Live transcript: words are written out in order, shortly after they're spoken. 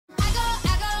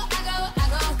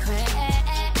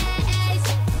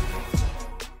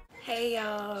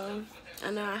y'all.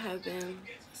 I know I have been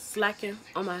slacking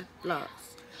on my vlogs.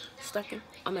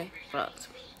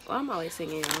 Well, I'm always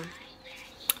singing,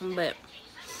 y'all. But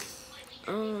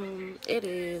it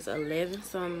is 11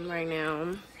 something right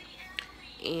now,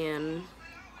 and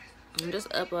I'm just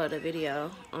uploaded a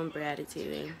video on Brady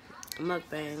TV,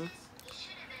 mukbang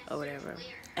or whatever.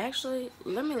 Actually,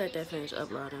 let me let that finish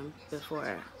uploading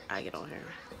before I get on here.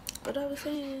 What I was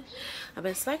saying, I've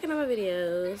been slacking on my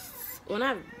videos. Well,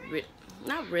 not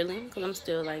really, because I'm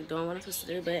still like doing what I'm supposed to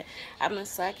do, but I've been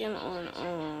slacking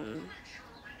on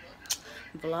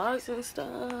vlogs and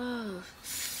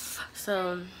stuff.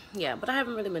 So yeah, but I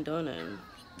haven't really been doing them.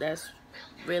 That's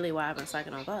really why I've been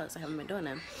slacking on vlogs. I haven't been doing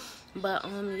them. But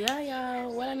yeah,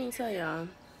 y'all, what I need to tell y'all,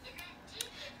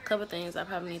 a couple things I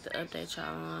probably need to update y'all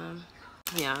on.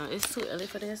 Yeah, it's too early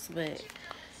for this, but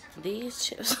these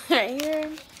chips right here,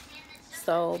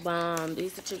 so bomb.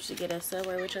 These are the chips you get at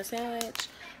Subway with your sandwich,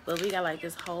 but we got like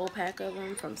this whole pack of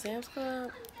them from Sam's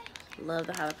Club. Love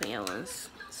the jalapeno ones,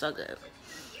 so good.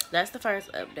 That's the first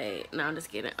update. No, I'm just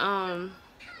kidding.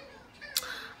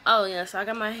 Oh yeah, so I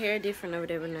got my hair different or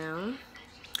whatever now.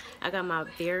 I got my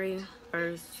very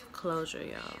first closure,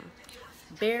 y'all.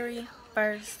 Very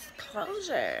first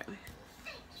closure.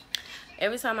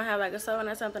 Every time I have like a sewing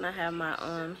or something, I have my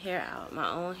hair out,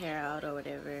 my own hair out or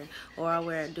whatever, or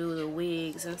I do the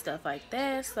wigs and stuff like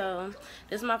that. So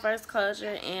this is my first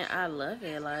closure, and I love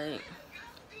it. Like,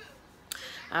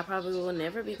 I probably will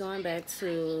never be going back to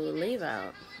leave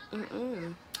out.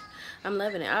 I'm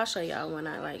loving it. I'll show y'all when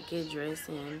I like get dressed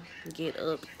and get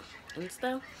up and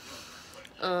stuff.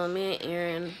 Me and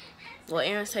Aaron, well,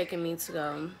 Aaron's taking me to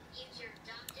go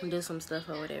do some stuff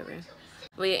or whatever.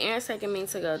 Well, yeah, Aaron's taking me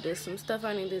to go do some stuff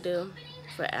I need to do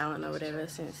for Alan or whatever,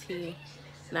 since he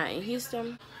not in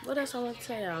Houston. What else I want to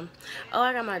tell y'all? Oh,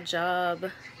 I got my job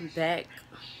back.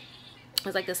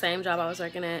 It's like the same job I was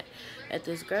working at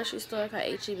this grocery store called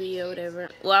HEB or whatever.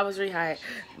 Well, I was rehired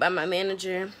by my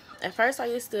manager. At first, I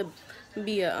used to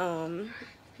be a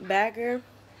bagger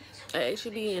at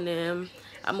HEB, and then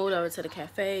I moved over to the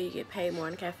cafe. You get paid more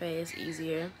in the cafe, it's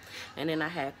easier. And then I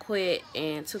had quit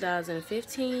in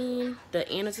 2015, the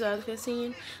end of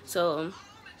 2015. So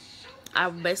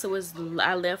I basically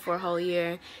I left for a whole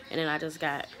year, and then I just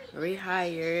got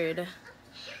rehired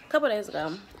a couple days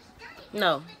ago.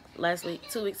 No, last week,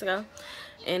 2 weeks ago.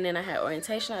 And then I had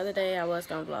orientation the other day. I was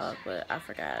gonna vlog, but I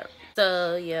forgot.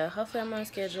 So yeah, hopefully I'm on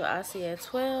schedule. I'll see you at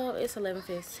 12. It's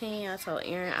 11:15. I told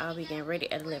Aaron I'll be getting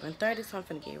ready at 11:30, so I'm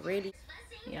finna get ready.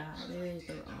 Yeah, there is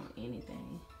no on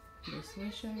anything. The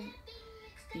sweatshirt,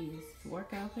 these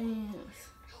workout pants,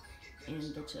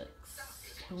 and the chucks.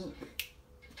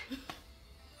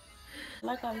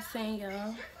 Like I was saying,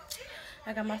 y'all,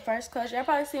 I got my first closure. Y'all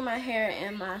probably see my hair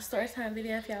in my story time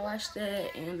video if y'all watched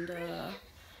that, and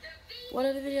what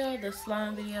other video? The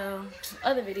salon video,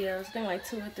 other videos. I think like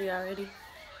 2 or 3 already.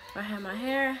 I have my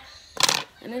hair,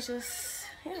 and it's just,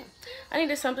 yeah. I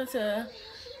needed something to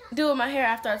do with my hair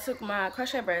after I took my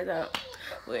crochet braids out,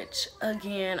 which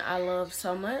again I love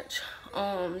so much.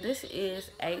 This is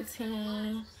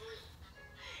 18.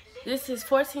 This is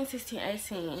 14, 16,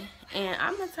 18, and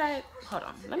I'm the type. Hold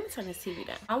on, let me turn this TV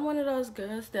down. I'm one of those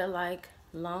girls that like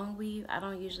long weave. I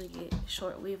don't usually get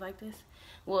short weave like this.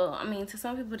 Well, I mean, to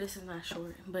some people this is not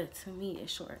short, but to me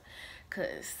it's short,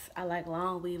 because I like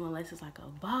long weave unless it's like a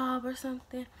bob or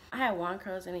something. I had wand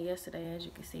curls in it yesterday. As you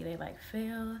can see, they like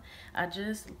fell. I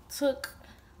just took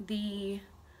the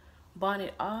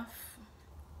bonnet off.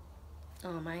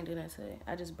 I ain't do that to it.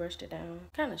 I just brushed it down.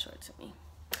 Kind of short to me.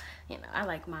 You know, I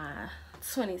like my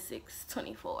 26,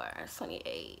 24,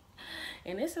 28.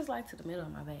 And this is like to the middle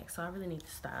of my back, so I really need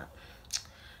to stop,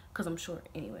 because I'm short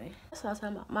anyway. That's what I was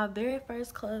talking about. My very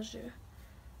first closure.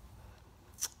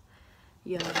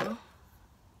 Y'all,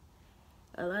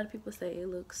 a lot of people say it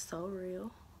looks so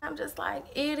real. I'm just like,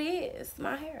 it is.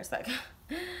 My hair is like,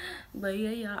 but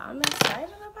yeah, y'all, I'm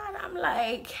excited about it. I'm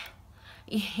like,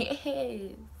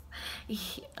 yes.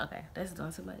 Okay, that's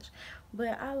doing too much.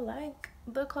 But I like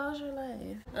the closure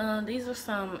life. These are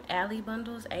some Ali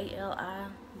bundles,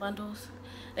 ALI bundles.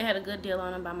 They had a good deal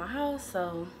on them by my house,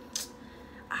 so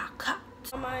I cut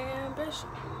my ambition.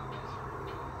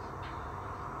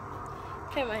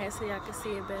 Came out here so y'all can see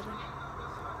it better.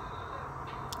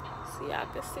 So y'all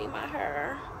can see my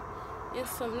hair in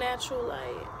some natural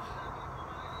light.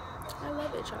 I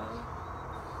love it, y'all.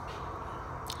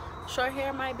 Short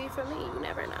hair might be for me. You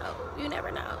never know. You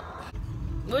never know.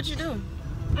 What'd you do?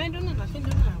 I ain't doing nothing. I couldn't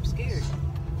do nothing. I'm scared.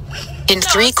 In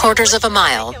 3/4 of a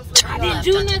mile, I didn't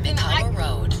do nothing.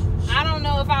 I don't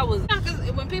know if I was.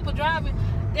 Because when people driving,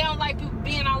 they don't like people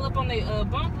being all up on their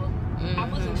bumper. I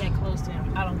wasn't that close to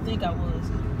him. I don't think I was.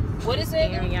 What is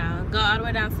it? Here, y'all. Go all the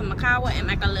way down to Makawa and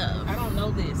make a left. I don't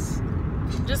know this.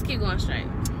 Just keep going straight.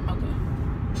 Okay.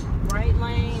 Right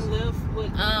lane, left.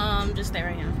 What? Just stay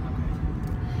right here. Okay.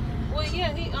 Well,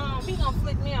 yeah, he gonna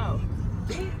flick me out.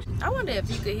 Bitch. I wonder if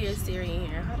you could hear Siri in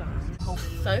here. Hold on.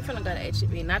 So we're finna go to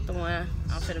HEB, not the one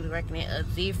I'm finna be working at, a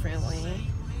different one.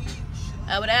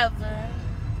 Whatever.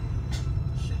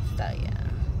 So yeah.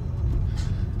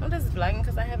 I'm just vlogging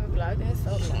because I haven't vlogged in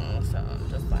so long. So I'm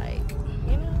just like,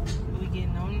 you know. We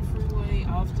getting on the freeway,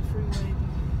 off the freeway.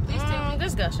 Please tell me.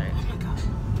 Just go straight. Oh my God.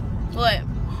 What?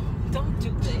 Don't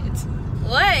do that.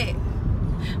 What?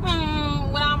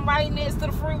 When I'm right next to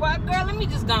the freeway, girl, let me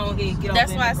just go ahead and get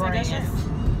That's over why I in the said grass.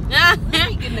 that. Let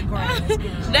me get in the grass, girl.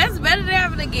 That's better than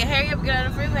having to get hurry up and get out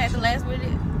of the freeway at the last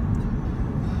minute.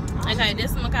 Okay,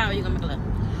 this is my car. You gonna make a left?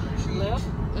 Left?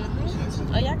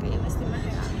 Oh, y'all can even see my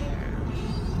hair out here.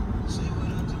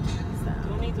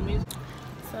 Don't need the music.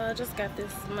 So I just got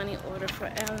this money order for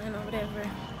Alan or whatever.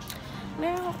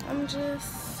 Now I'm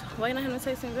just waiting on him to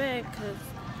text me back because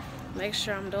make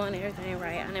sure I'm doing everything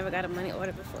right. I never got a money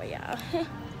order before, y'all.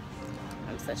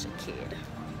 I'm such a kid.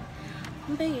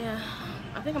 But yeah,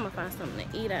 I think I'm gonna find something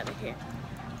to eat out of here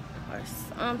or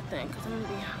something because I'm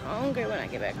gonna be hungry when I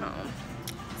get back home.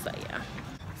 So yeah.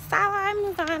 So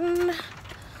I'm done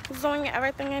doing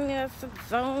everything I need to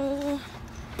do.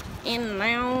 And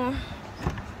now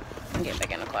I'm getting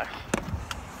back in the car.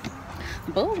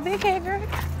 Boo, big head girl.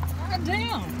 God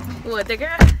damn. What, the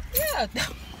girl? Yeah.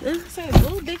 This say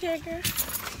boo, big head girl.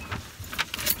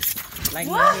 Like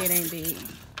what? My head ain't big.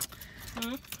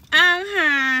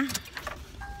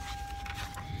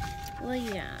 Well,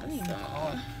 yeah. So.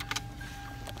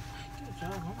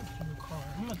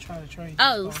 I'm gonna try to train.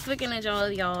 Oh, speaking of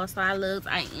y'all, so I am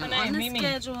on the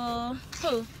schedule.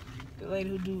 Who? The lady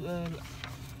who do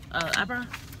eyebrow?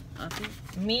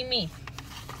 Mimi.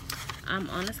 I'm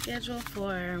on the schedule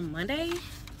for Monday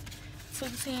 2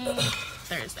 to 10,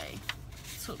 Thursday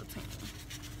 2 to 10.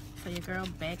 So your girl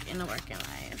back in the working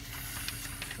life.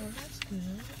 Well, that's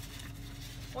good.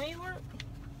 When you work?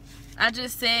 I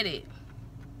just said it.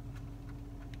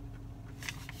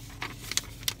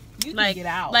 You can get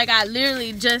out. Like I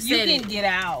literally just said it. You can get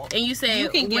out. And you said you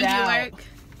can when get you out. work.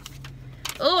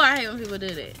 Oh, I hate when people do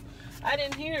that. I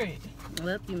didn't hear it.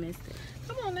 Well, you missed it.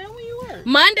 Come on now, when you work?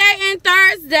 Monday and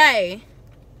Thursday.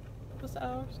 What's the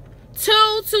hours?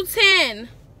 2 to 10.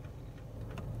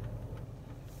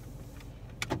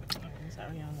 I'm sorry,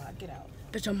 I'm not. Get out.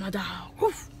 Bitch, I'm my dog.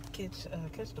 Woof. Catch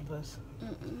the bus.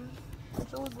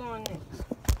 So what's going next?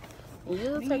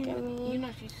 You taking me? You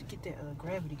know you should get that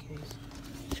gravity case.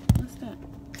 What's that?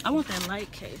 I want that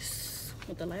light case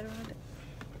with the light around it.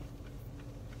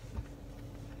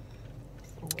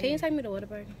 Can you take me to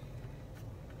Whataburger?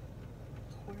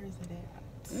 Where is it at?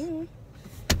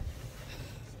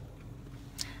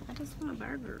 I just want a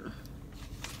burger.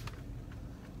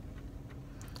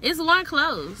 It's one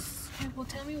close. Okay, well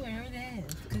tell me where it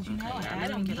is, because you know I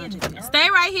don't get it. Stay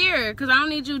right here, because I don't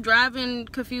need you driving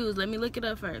confused. Let me look it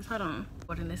up first. Hold on.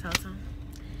 Recording this whole time.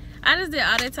 I just did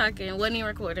all that talking. Wasn't even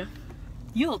recording.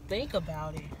 You'll think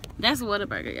about it. That's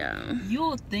Whataburger, y'all.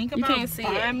 You'll think You about can't see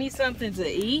buying it. me something to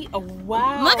eat? Oh,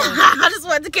 wow. Look, I just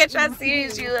wanted to catch how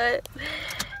serious you was.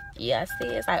 Yeah, I see.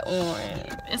 It's like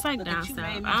orange. It's like down south.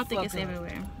 I don't think it's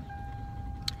everywhere.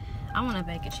 I want a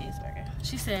bacon cheeseburger.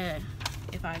 She said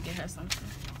if I get her something.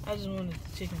 I just wanted the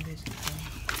chicken biscuits.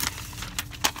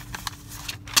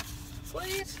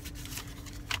 Please?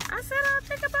 I said I'll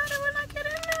think about it when I get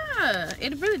in there.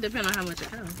 It really depends on how much it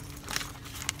costs.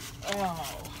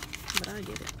 Oh. But I'll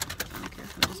get it. I don't care.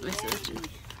 I'm just messing with you.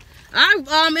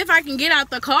 If I can get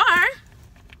out the car.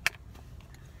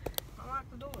 Unlock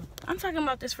the door. I'm talking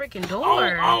about this freaking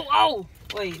door. Oh.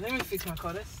 Wait, let me fix my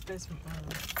car. That's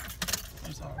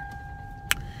I'm sorry.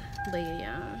 But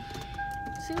yeah.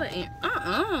 See what ain't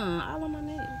all on my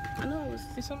neck. I know I was.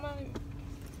 See somebody?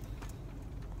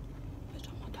 Bitch,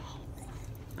 I'm a dog.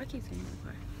 I keep saying that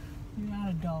part. You're not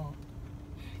a dog.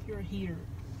 You're a heater.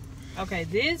 Okay,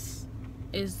 this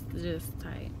is just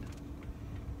tight.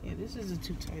 Yeah, this is a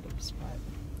too tight of a spot.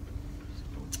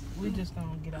 We just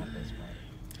gonna get out that spot.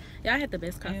 Yeah, I had the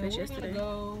best coffee yesterday. We're gonna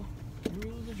go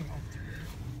through the drive-thru.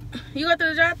 You go through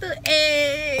the drive-thru?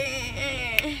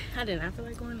 I did not feel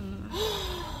like going in.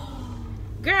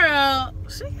 Girl,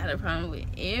 she got a problem with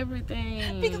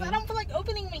everything. Because I don't feel like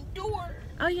opening my door.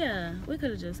 Oh yeah, we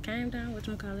could have just came down,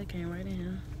 whatchamacallit, came right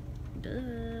in. Duh. I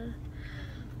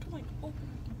feel like open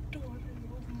the door.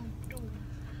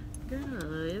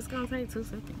 Girl, it's gonna take 2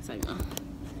 seconds. So, y'all.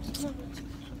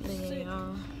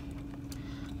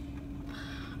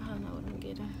 I don't know what I'm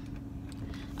getting.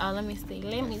 Oh, let me see.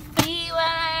 Let me see what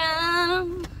I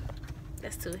am.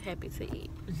 That's too happy to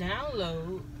eat.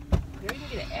 Download. Girl, you can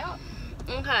get it out.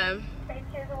 Okay.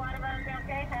 Take cheers and water bottles,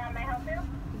 okay? How may I help you?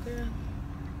 Girl,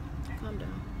 calm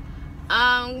down.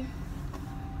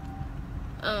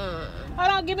 Hold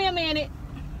on, give me a minute.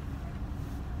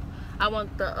 I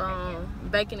want the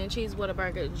bacon and cheese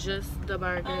Whataburger, just the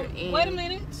burger. And Wait a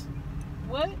minute.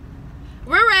 What?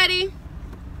 We're ready.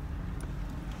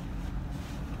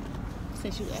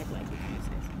 Since you act like you can't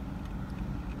say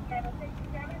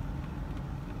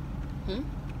something.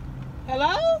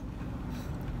 Hello?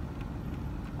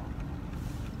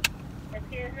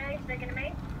 Excuse me, speaking to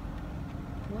me?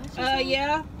 What?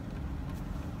 Yeah.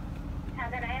 How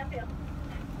can I help you?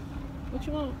 What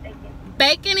you want? Thank you.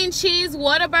 Bacon and cheese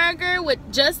Whataburger with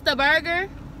just the burger.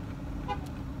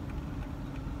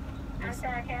 I'm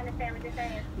sorry, I can't understand what you're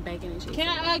saying. Bacon and cheese. Can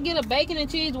I get a bacon and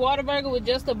cheese Whataburger with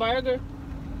just a burger?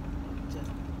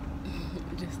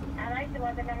 I like the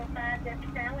one the number 5 just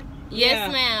sandwich. Yes, Yeah.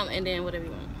 ma'am. And then whatever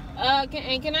you want.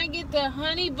 Can I get the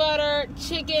honey butter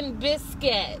chicken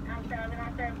biscuit? I'm sorry, we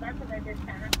don't serve buses at this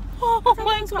time. Oh my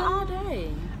For all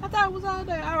day. I thought it was all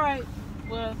day. All right.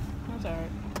 Well, that's all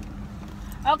right.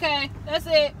 Okay, that's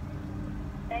it.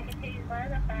 Bacon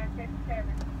cheeseburger,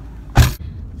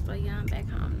 567. So yeah, I'm back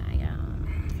home now, y'all.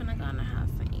 I'm finna go in the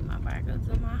house and eat my burger,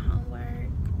 do my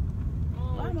homework.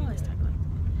 Why am I always talking like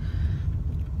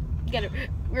that? You gotta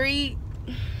read.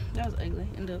 That was ugly.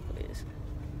 And the quiz.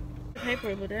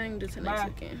 Paper, but that ain't do till next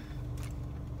weekend.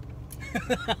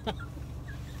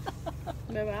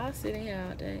 Baby, I'll sit in here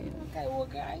all day. Okay, well,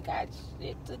 girl, I ain't got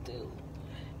shit to do.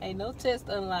 Ain't no test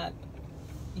unlocked.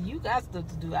 You got stuff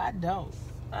to do. I don't.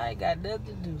 I ain't got nothing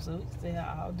to do, so we can stay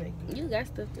out all day. Girl. You got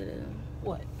stuff to do.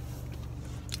 What? I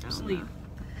don't Sleep. know.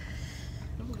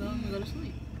 I'm gonna go to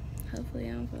sleep. Hopefully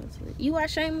I don't fall asleep. You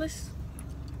watch Shameless?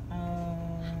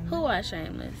 Who watch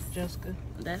Shameless? Jessica.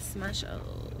 That's my show.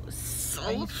 So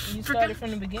Oh, you started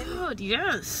from the beginning? good,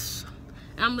 yes.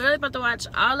 I'm literally about to watch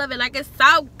all of it. Like, it's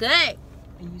so good.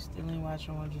 And you still ain't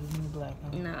watching Orange is the New Black,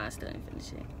 huh? No, I still didn't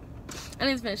finish it. I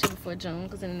need to finish it before June,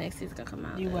 because then the next season's gonna come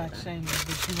out. You watch Shameless,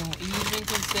 but you won't even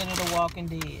consider The Walking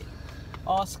Dead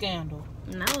or Scandal.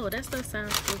 No, that stuff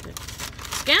sounds stupid.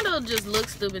 Scandal just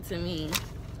looks stupid to me.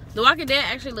 The Walking Dead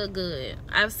actually look good.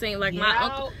 I've seen like Get my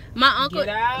out. uncle Get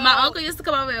out. my uncle used to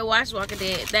come over and watch Walking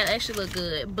Dead. That actually look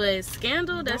good. But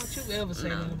Scandal, that's Don't you ever say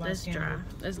no, that about that's Scandal. dry.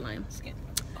 That's lame. Scandal.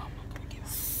 Oh my God, get out.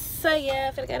 So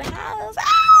yeah, finna go to the house.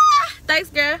 Ah! Thanks,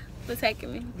 girl, for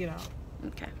taking me. Get out.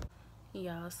 Okay.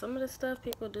 Y'all, some of the stuff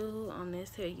people do on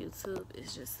this here YouTube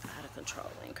is just out of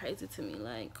control and crazy to me.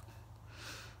 Like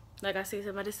I see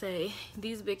somebody say,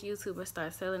 these big YouTubers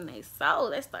start selling their soul.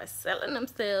 They start selling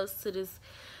themselves to this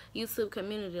YouTube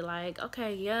community. Like,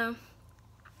 okay, yeah,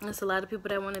 there's a lot of people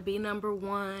that want to be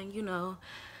 #1, you know,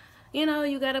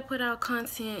 you gotta put out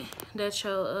content that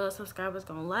your subscribers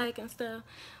gonna like and stuff,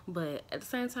 but at the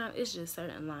same time, it's just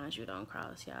certain lines you don't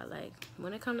cross, y'all. Like,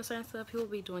 when it comes to certain stuff, people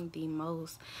be doing the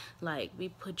most, like,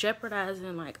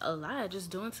 jeopardizing like a lot,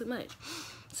 just doing too much.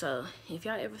 So if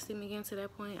y'all ever see me getting to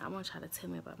that point, I want y'all to tell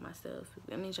me about myself.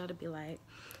 I need y'all to be like,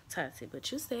 Tati, but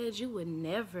you said you would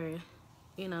never,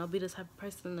 be the type of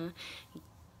person to,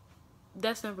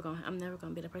 I'm never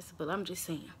gonna be that person. But I'm just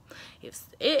saying, if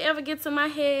it ever gets in my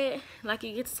head, like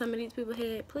it gets to some of these people's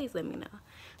head, please let me know.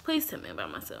 Please tell me about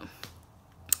myself.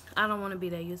 I don't want to be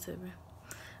that YouTuber,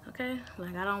 okay?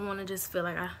 Like, I don't want to just feel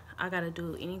like I gotta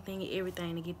do anything and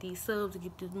everything to get these subs, to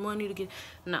get this money,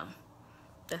 no,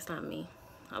 that's not me.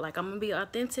 Like, I'm gonna be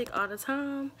authentic all the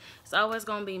time. It's always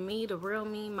gonna be me, the real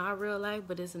me, my real life,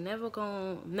 but it's never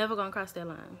gonna cross that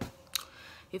line.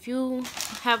 If you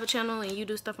have a channel and you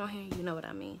do stuff on here, you know what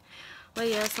I mean. But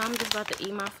yeah, so I'm just about to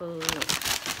eat my food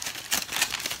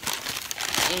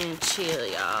and chill,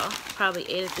 y'all. Probably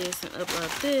edit this and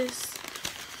upload this.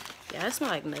 Yeah, it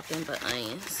smells like nothing but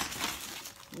onions.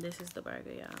 This is the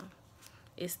burger, y'all.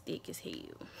 It's thick as hell.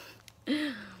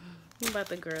 I'm about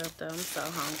to grill up though. I'm so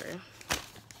hungry.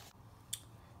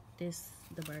 This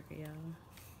the burger, y'all.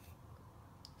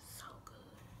 So good.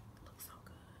 Looks so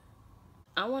good.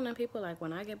 I'm one of people, like,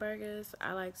 when I get burgers,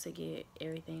 I like to get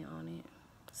everything on it.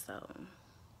 So,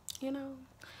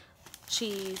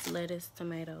 cheese, lettuce,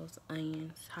 tomatoes,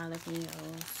 onions,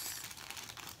 jalapenos,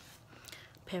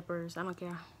 peppers. I don't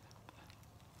care.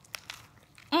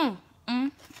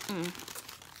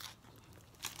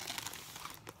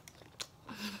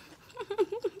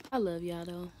 I love y'all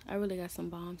though. I really got some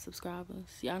bomb subscribers.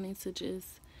 Y'all need to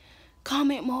just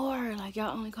comment more. Like,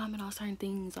 y'all only comment on certain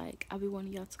things. Like, I be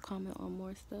wanting y'all to comment on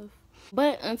more stuff.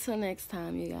 But until next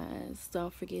time, you guys,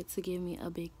 don't forget to give me a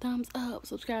big thumbs up,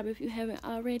 subscribe if you haven't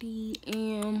already,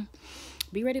 and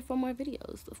be ready for more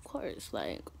videos, of course.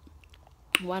 Like,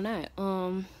 why not?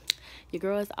 Your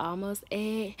girl is almost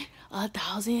at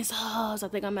 1,000 subs. I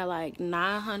think I'm at like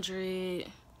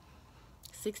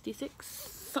 966,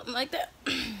 something like that.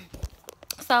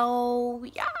 So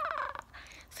yeah,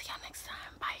 see y'all next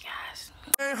time. Bye, guys.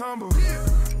 Ain't humble.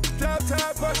 Drop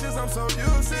top punches, I'm so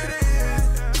used to this.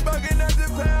 Bugging at the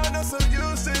pound, I'm so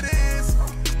used to this.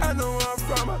 I know where I'm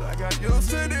from, but I got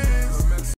used to this.